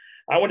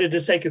I wanted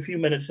to take a few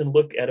minutes and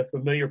look at a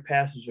familiar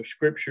passage of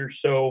Scripture.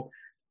 So,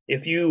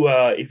 if you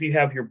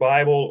have your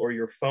Bible or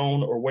your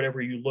phone or whatever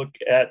you look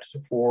at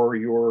for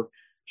your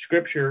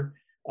Scripture,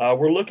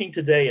 we're looking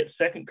today at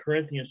 2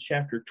 Corinthians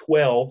chapter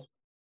 12,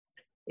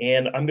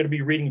 and I'm going to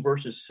be reading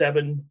verses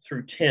 7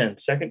 through 10.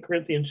 2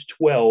 Corinthians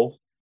 12,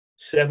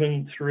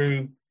 7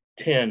 through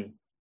 10.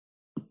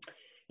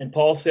 And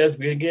Paul says,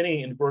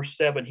 beginning in verse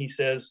 7, he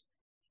says,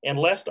 "And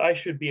lest I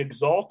should be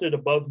exalted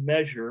above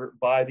measure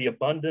by the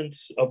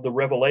abundance of the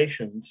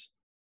revelations,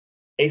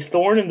 a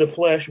thorn in the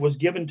flesh was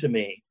given to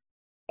me,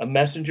 a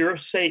messenger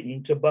of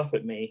Satan to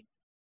buffet me,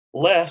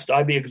 lest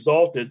I be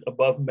exalted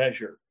above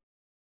measure.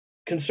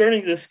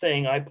 Concerning this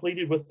thing, I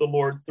pleaded with the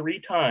Lord 3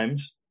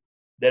 times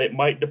that it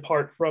might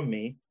depart from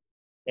me.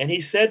 And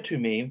he said to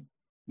me,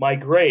 My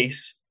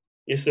grace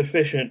is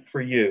sufficient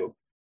for you,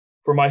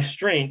 for my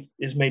strength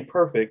is made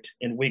perfect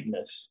in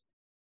weakness.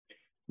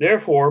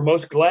 Therefore,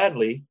 most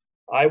gladly,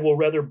 I will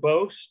rather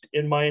boast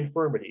in my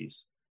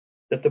infirmities,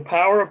 that the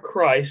power of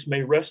Christ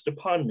may rest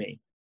upon me.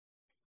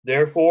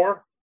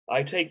 Therefore,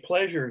 I take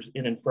pleasures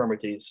in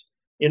infirmities,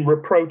 in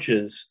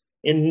reproaches,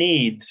 in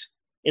needs,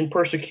 in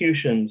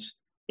persecutions,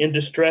 in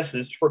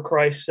distresses for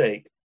Christ's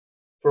sake.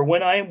 For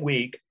when I am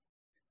weak,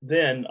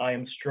 then I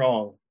am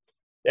strong."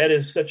 That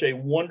is such a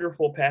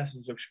wonderful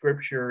passage of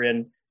Scripture.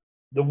 And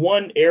the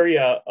one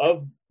area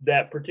of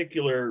that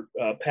particular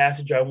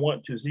passage I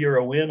want to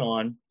zero in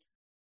on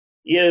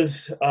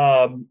is,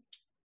 and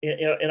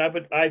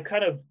I've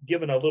kind of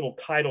given a little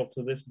title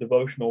to this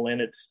devotional,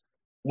 and it's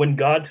When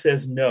God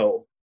Says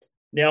No.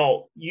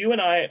 Now, you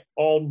and I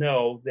all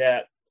know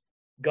that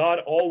God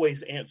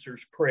always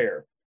answers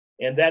prayer,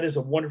 and that is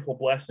a wonderful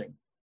blessing.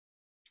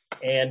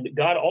 And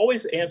God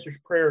always answers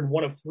prayer in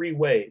one of 3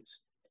 ways.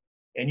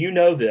 And you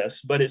know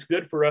this, but it's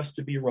good for us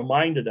to be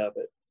reminded of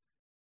it.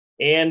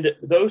 And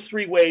those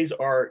 3 ways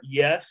are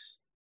yes,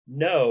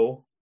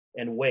 no,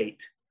 and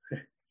wait.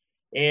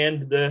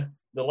 And the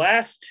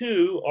last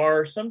 2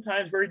 are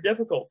sometimes very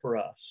difficult for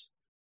us.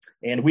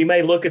 And we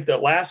may look at the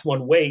last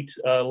one, wait,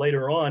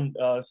 later on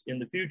in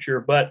the future.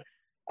 But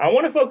I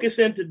want to focus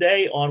in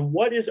today on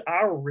what is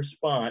our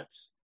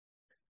response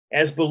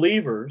as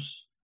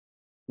believers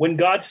when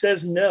God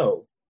says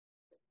no.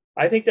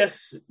 I think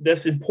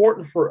that's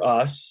important for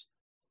us.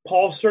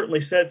 Paul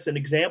certainly sets an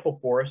example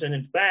for us. And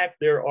in fact,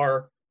 there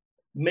are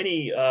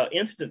many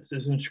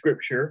instances in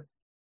Scripture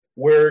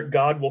where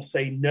God will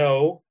say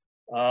no,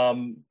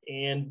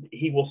 and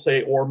he will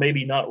say, or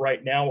maybe not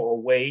right now, or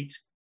wait.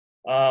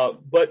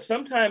 But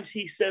sometimes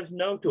he says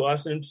no to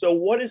us. And so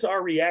what is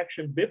our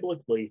reaction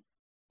biblically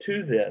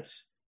to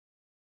this?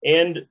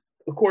 And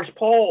of course,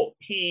 Paul,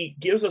 he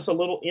gives us a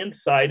little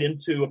insight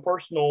into a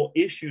personal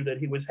issue that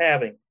he was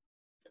having.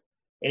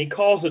 And he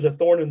calls it a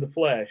thorn in the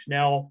flesh.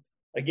 Now,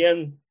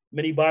 again,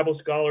 many Bible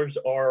scholars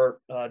are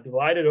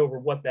divided over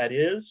what that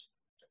is.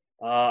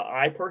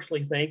 I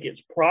personally think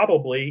it's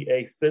probably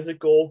a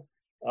physical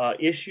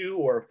issue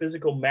or a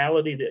physical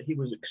malady that he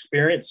was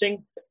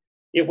experiencing.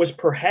 It was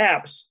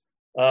perhaps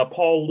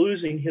Paul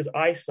losing his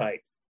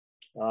eyesight.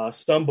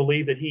 Some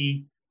believe that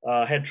he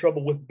had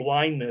trouble with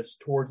blindness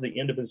towards the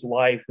end of his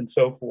life and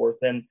so forth.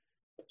 And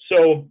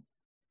so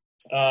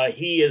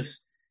he is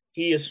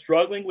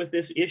struggling with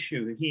this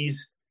issue.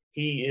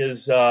 He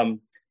is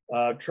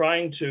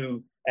trying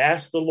to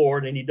ask the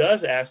Lord, and he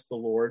does ask the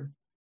Lord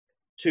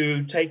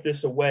to take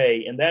this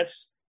away. And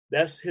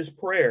that's his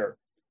prayer.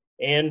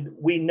 And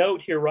we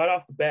note here right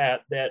off the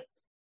bat that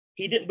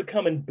he didn't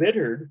become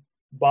embittered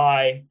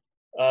by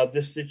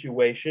this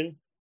situation.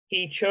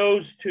 He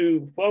chose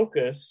to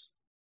focus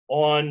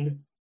on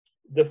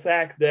the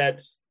fact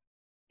that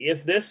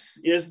if this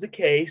is the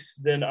case,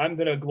 then I'm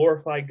going to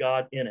glorify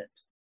God in it.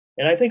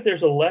 And I think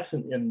there's a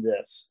lesson in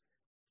this.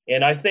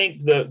 And I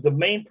think the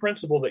main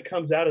principle that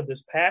comes out of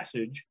this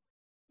passage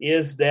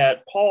is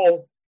that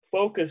Paul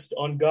focused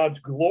on God's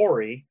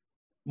glory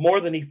more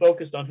than he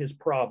focused on his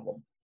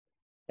problem.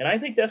 And I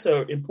think that's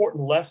an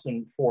important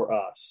lesson for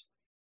us.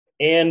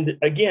 And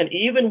again,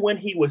 even when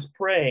he was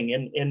praying,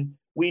 and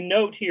we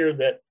note here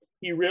that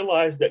he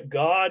realized that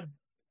God,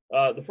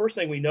 the first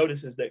thing we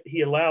notice is that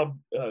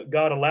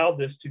God allowed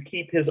this to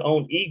keep his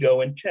own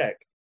ego in check.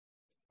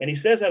 And he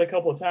says that a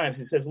couple of times.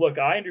 He says, look,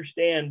 I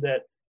understand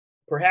that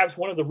perhaps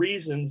one of the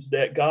reasons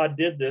that God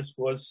did this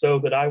was so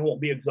that I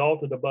won't be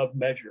exalted above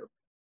measure.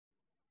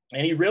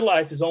 And he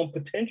realized his own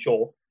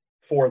potential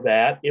for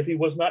that if he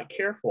was not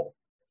careful.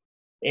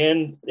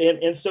 And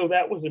so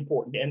that was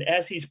important. And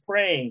as he's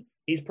praying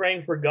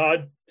for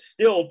God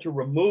still to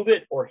remove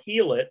it or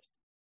heal it.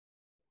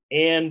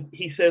 And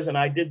he says, and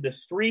I did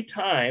this 3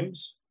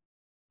 times,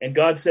 and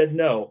God said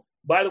no.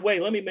 By the way,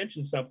 let me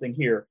mention something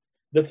here.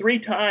 The 3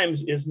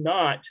 times is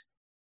not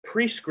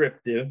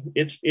prescriptive,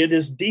 it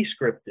is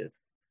descriptive.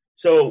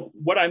 So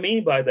what I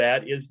mean by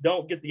that is,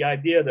 don't get the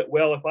idea that,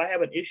 well, if I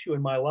have an issue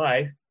in my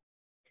life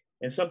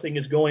and something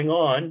is going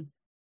on,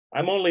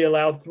 I'm only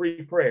allowed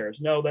 3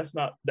 prayers. No, that's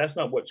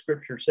not what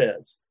Scripture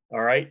says.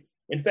 All right.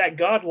 In fact,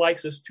 God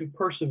likes us to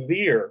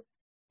persevere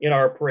in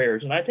our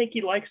prayers. And I think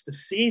he likes to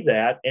see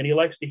that, and he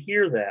likes to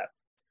hear that.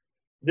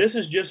 This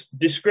is just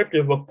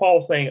descriptive of Paul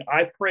saying,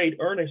 I prayed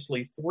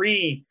earnestly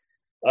 3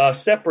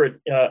 separate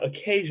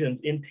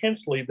occasions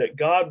intensely that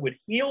God would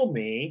heal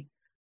me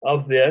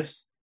of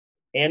this.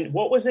 And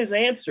what was his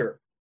answer?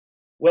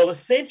 Well,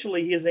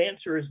 essentially, his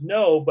answer is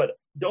no, but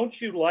don't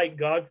you like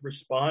God's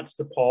response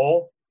to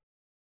Paul?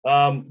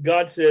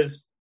 God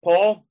says,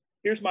 Paul,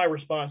 here's my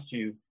response to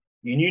you.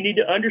 You need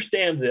to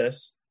understand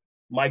this.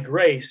 My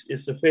grace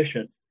is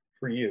sufficient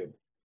for you.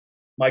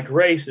 My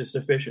grace is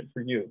sufficient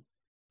for you.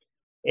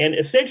 And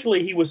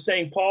essentially, he was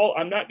saying, Paul,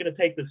 I'm not going to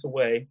take this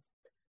away.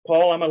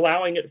 Paul, I'm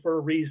allowing it for a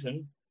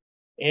reason.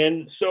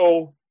 And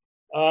so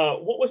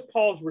what was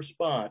Paul's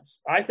response?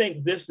 I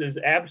think this is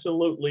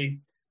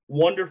absolutely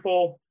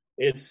wonderful.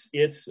 It's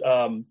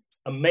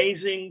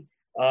amazing.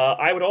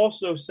 I would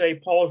also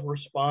say Paul's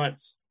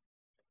response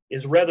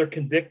is rather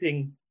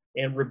convicting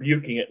and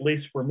rebuking, at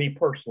least for me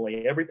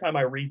personally, every time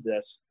I read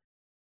this,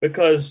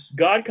 because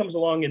God comes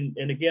along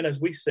and again,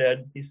 as we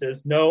said, he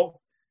says, no,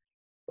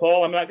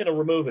 Paul, I'm not going to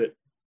remove it.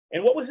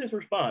 And what was his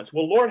response?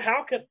 Well, Lord,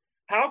 how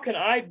can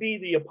I be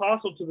the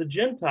apostle to the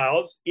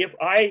Gentiles if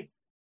I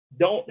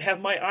don't have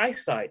my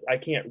eyesight? I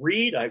can't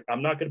read.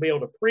 I'm not going to be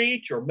able to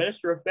preach or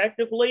minister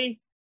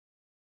effectively.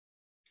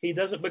 He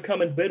doesn't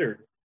become embittered.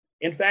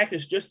 In fact,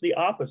 it's just the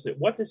opposite.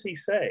 What does he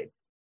say?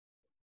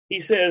 He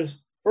says,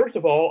 first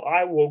of all,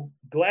 I will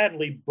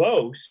gladly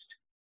boast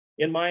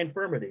in my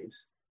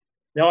infirmities.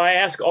 Now, I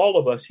ask all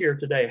of us here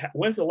today,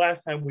 when's the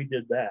last time we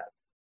did that?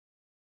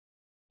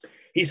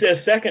 He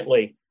says,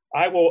 secondly,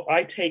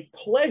 I take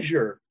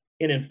pleasure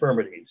in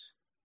infirmities.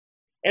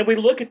 And we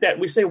look at that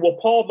and we say, well,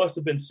 Paul must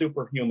have been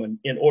superhuman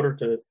in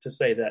order to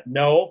say that.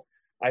 No,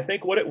 I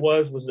think what it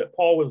was that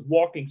Paul was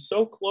walking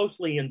so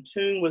closely in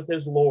tune with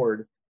his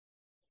Lord.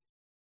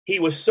 He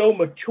was so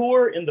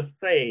mature in the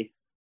faith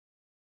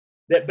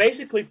that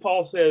basically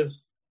Paul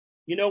says,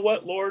 you know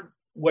what, Lord,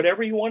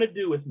 whatever you want to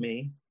do with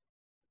me,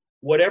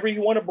 whatever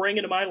you want to bring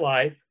into my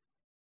life,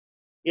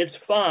 it's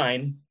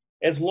fine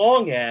as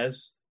long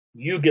as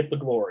you get the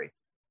glory.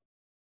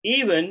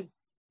 Even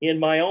in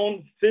my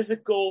own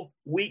physical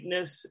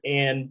weakness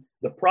and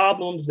the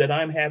problems that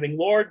I'm having,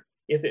 Lord,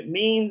 if it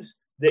means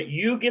that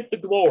you get the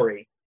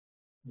glory,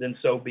 then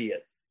so be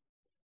it.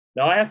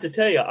 Now, I have to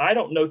tell you, I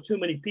don't know too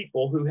many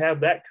people who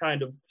have that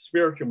kind of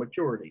spiritual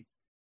maturity.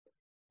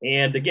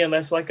 And again,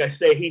 that's like I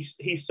say,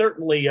 he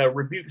certainly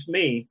rebukes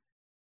me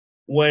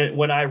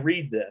when I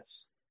read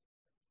this.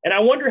 And I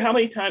wonder how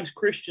many times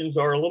Christians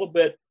are a little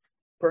bit,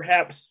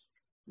 perhaps,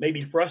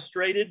 maybe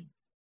frustrated,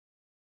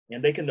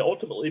 and they can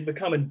ultimately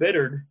become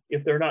embittered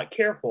if they're not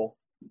careful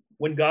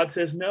when God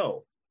says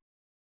no.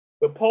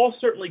 But Paul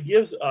certainly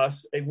gives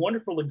us a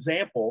wonderful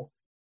example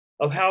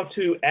of how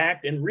to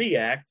act and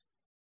react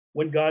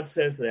when God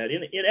says that.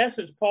 In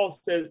essence, Paul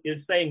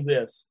is saying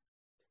this.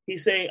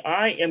 He's saying,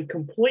 I am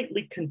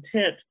completely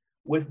content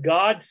with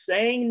God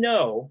saying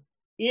no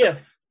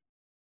if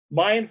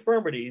my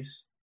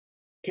infirmities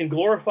can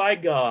glorify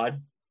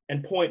God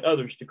and point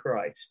others to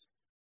Christ.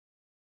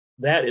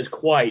 That is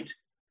quite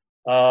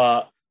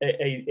an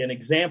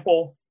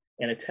example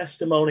and a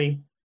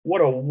testimony.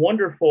 What a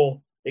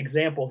wonderful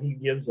example he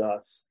gives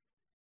us.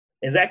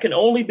 And that can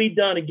only be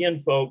done,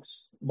 again,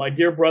 folks, my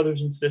dear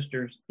brothers and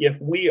sisters, if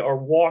we are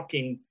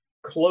walking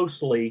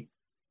closely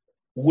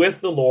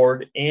with the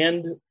Lord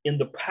and in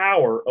the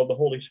power of the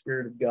Holy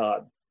Spirit of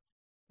God.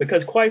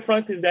 Because quite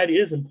frankly, that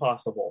is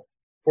impossible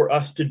for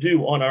us to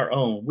do on our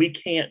own. We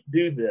can't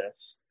do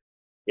this.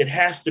 It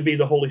has to be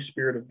the Holy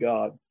Spirit of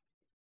God.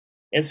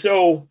 And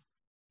so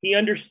he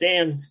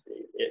understands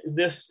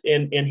this,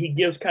 and he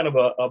gives kind of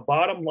a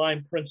bottom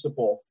line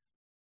principle.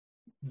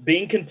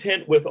 Being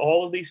content with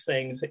all of these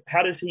things,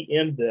 how does he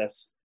end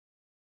this?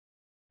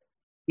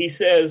 He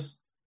says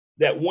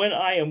that when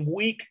I am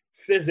weak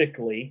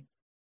physically,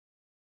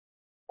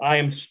 I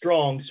am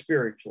strong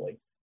spiritually.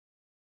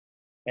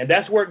 And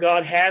that's where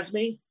God has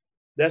me.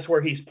 That's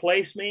where he's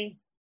placed me.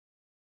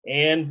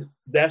 And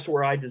that's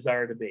where I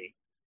desire to be.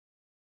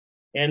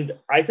 And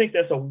I think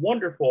that's a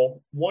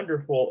wonderful,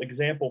 wonderful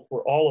example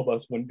for all of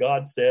us when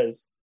God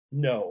says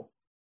no.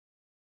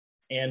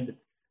 And,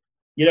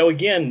 you know,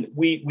 again,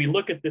 we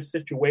look at this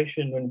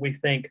situation and we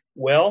think,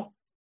 well,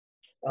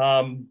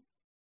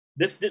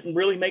 this didn't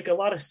really make a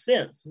lot of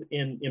sense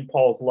in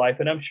Paul's life.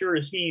 And I'm sure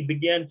as he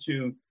began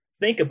to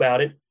think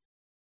about it,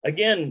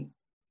 again,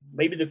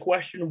 maybe the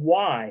question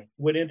why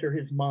would enter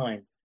his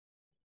mind.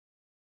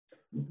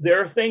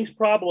 There are things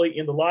probably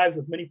in the lives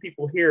of many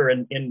people here,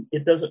 and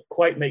it doesn't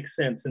quite make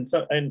sense.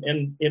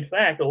 And in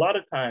fact, a lot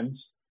of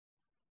times,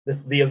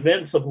 the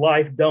events of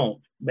life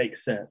don't make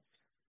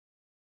sense.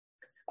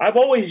 I've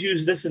always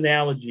used this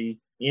analogy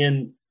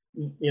in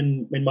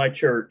my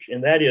church,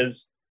 and that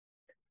is,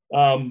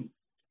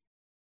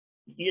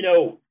 you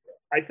know,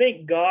 I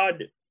think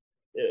God.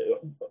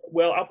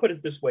 Well, I'll put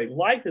it this way: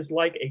 life is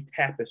like a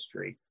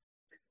tapestry.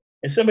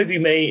 And some of you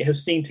may have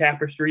seen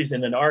tapestries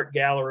in an art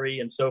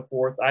gallery and so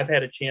forth. I've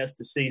had a chance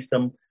to see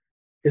some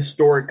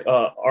historic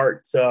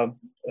art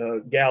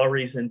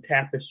galleries and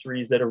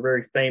tapestries that are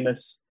very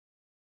famous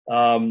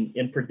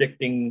in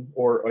predicting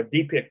or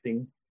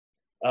depicting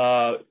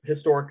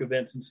historic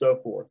events and so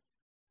forth.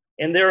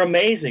 And they're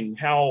amazing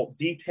how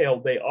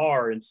detailed they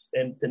are, and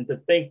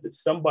to think that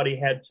somebody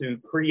had to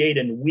create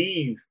and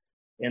weave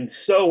and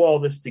sew all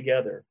this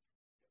together.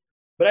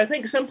 But I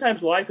think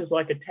sometimes life is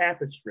like a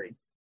tapestry,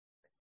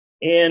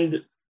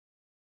 and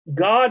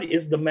God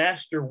is the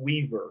master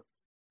weaver.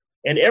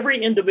 And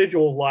every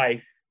individual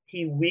life,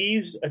 he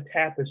weaves a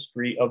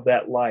tapestry of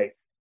that life.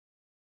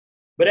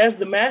 But as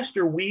the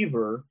master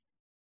weaver,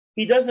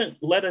 he doesn't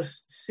let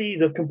us see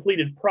the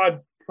completed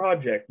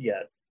project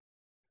yet.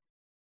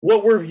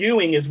 What we're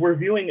viewing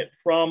it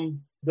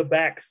from the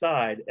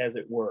backside, as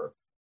it were.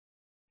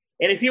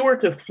 And if you were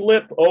to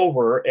flip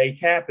over a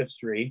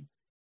tapestry,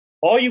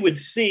 all you would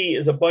see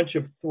is a bunch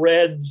of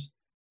threads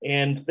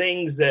and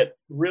things that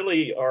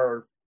really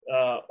are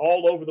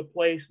all over the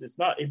place.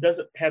 It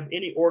doesn't have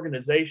any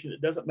organization.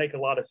 It doesn't make a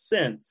lot of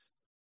sense.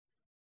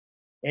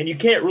 And you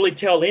can't really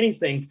tell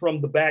anything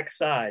from the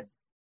backside.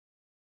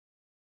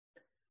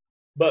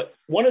 But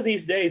one of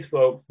these days,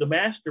 folks, the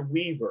master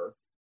weaver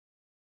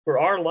for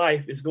our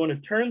life is going to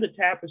turn the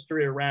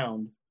tapestry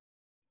around.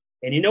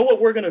 And you know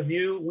what we're going to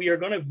view? We are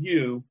going to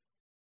view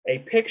a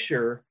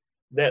picture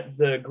that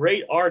the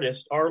great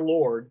artist, our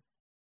Lord,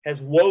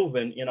 has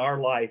woven in our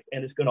life,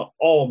 and it's going to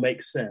all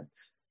make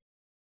sense.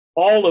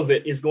 All of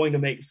it is going to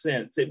make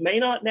sense. It may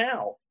not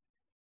now.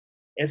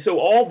 And so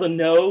all the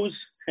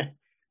no's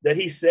that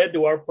he said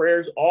to our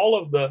prayers, all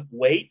of the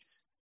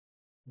waits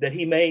that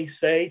he may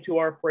say to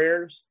our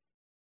prayers,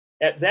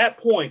 at that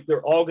point,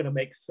 they're all going to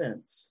make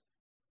sense.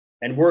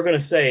 And we're going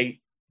to say,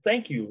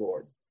 thank you,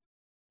 Lord.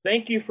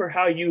 Thank you for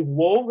how you've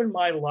woven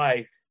my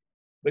life,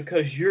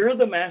 because you're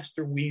the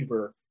master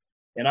weaver,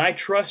 and I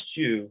trust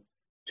you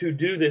to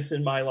do this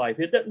in my life.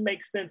 It doesn't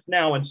make sense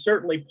now. And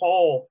certainly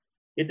Paul,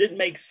 it didn't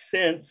make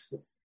sense,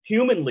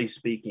 humanly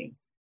speaking,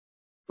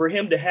 for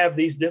him to have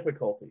these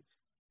difficulties.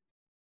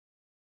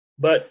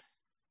 But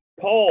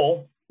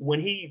Paul,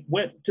 when he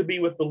went to be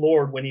with the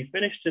Lord, when he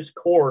finished his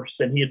course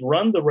and he had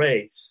run the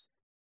race,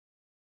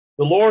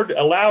 the Lord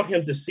allowed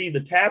him to see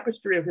the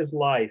tapestry of his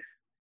life,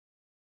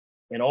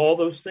 and all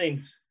those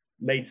things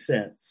made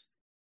sense.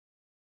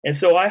 And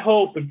so I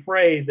hope and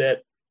pray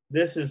that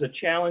this is a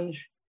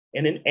challenge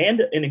and an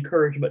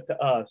encouragement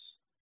to us,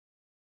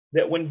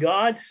 that when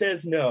God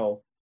says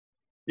no,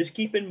 just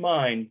keep in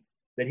mind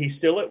that he's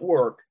still at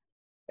work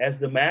as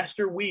the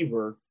master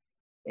weaver,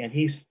 and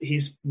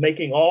he's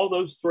making all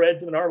those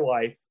threads in our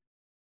life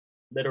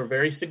that are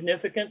very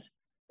significant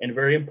and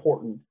very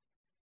important.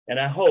 And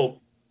I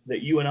hope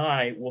that you and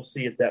I will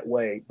see it that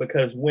way,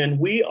 because when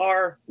we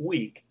are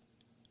weak,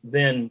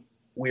 then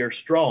we are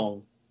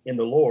strong in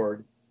the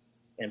Lord,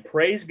 and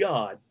praise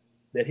God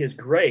that his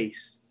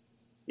grace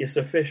is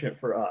sufficient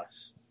for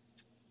us.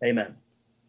 Amen.